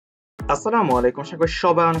আসসালামু আলাইকুম, আশা করি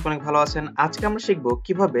সবাই অনেক অনেক ভালো আছেন। আজকে আমরা শিখব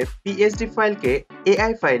কিভাবে PSD ফাইলকে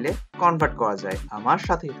AI ফাইলে কনভার্ট করা যায়। আমার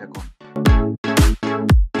সাথেই থাকুন।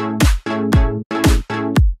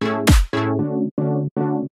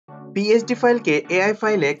 PSD ফাইলকে AI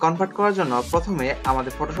ফাইলে কনভার্ট করার জন্য প্রথমে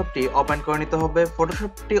আমাদের ফটোশপটি ওপেন করে নিতে হবে।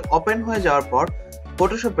 ফটোশপটি ওপেন হয়ে যাওয়ার পর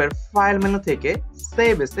ফটোশপের ফাইল মেনু থেকে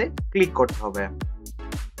সেভ এসে ক্লিক করতে হবে।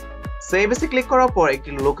 সেভ এসে ক্লিক করার পর একটি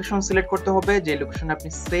লোকেশন সিলেক্ট করতে হবে, যে লোকেশনে আপনি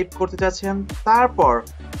সেভ করতে চাচ্ছেন। তারপর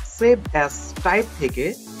সেভ অ্যাজ টাইপ থেকে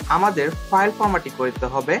আমাদের ফাইল ফরম্যাটিং করতে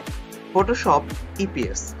হবে ফটোশপ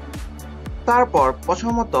ইপিএস। তারপর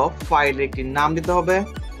পছন্দমতো ফাইলের একটি নাম দিতে হবে।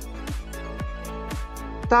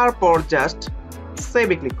 তারপর জাস্ট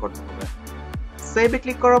সেভে ক্লিক করতে হবে। সেভে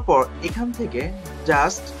ক্লিক করার পর এখান থেকে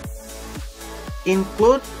জাস্ট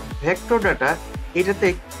ইনক্লুড ভেক্টর ডাটা এটাতে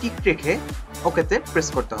টিক রেখে ওকেতে প্রেস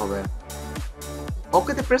করতে হবে।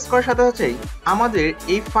 ওকেতে প্রেস করার সাথে সাথেই আমাদের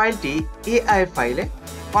এই ফাইলটি AI ফাইলে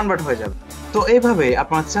কনভার্ট হয়ে যাবে। তো এইভাবে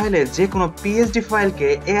আপনারা চাইলে যে কোনো PSD ফাইলকে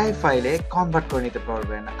AI ফাইলে কনভার্ট করে নিতে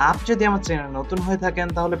পারবেন। আপনি যদি আমার চ্যানেল নতুন হয়ে থাকেন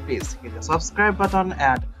তাহলে please hit the subscribe button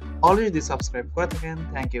and already যদি সাবস্ক্রাইব করে থাকেন,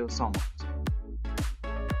 থ্যাংক ইউ সো মাচ।